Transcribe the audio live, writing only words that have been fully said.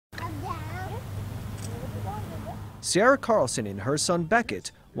Sarah Carlson and her son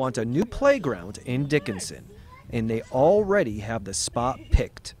Beckett want a new playground in Dickinson, and they already have the spot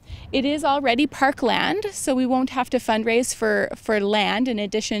picked. It is already parkland, so we won't have to fundraise for land in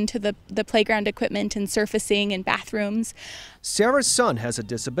addition to the playground equipment and surfacing and bathrooms. Sarah's son has a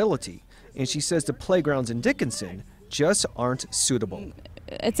disability, and she says the playgrounds in Dickinson just aren't suitable.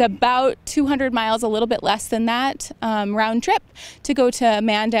 It's about 200 miles, a little bit less than that, round trip to go to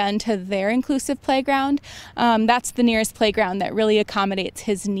Amanda and to their inclusive playground. That's the nearest playground that really accommodates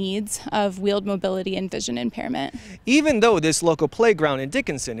his needs of wheeled mobility and vision impairment. Even though this local playground in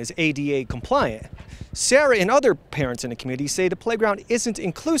Dickinson is ADA compliant, Sarah and other parents in the community say the playground isn't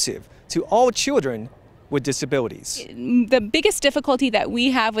inclusive to all children with disabilities. The biggest difficulty that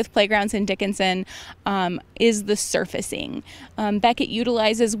we have with playgrounds in Dickinson is the surfacing. Beckett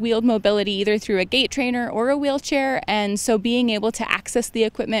utilizes wheeled mobility either through a gait trainer or a wheelchair, and so being able to access the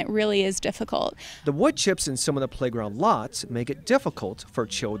equipment really is difficult. The wood chips in some of the playground lots make it difficult for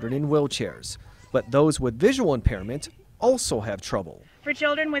children in wheelchairs, but those with visual impairment also have trouble. For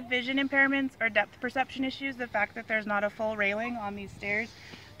children with vision impairments or depth perception issues, the fact that there's not a full railing on these stairs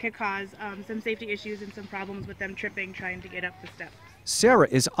could cause some safety issues and some problems with them tripping trying to get up the steps. Sarah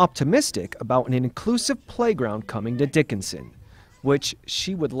is optimistic about an inclusive playground coming to Dickinson, which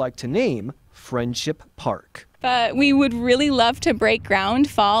she would like to name Friendship Park. But we would really love to break ground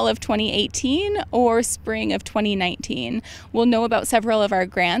fall of 2018 or spring of 2019. We'll know about several of our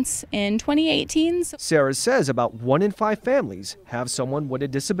grants in 2018. Sarah says about 1 in 5 families have someone with a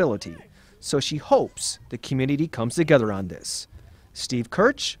disability, so she hopes the community comes together on this. Steve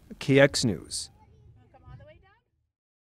Kirch, KX News.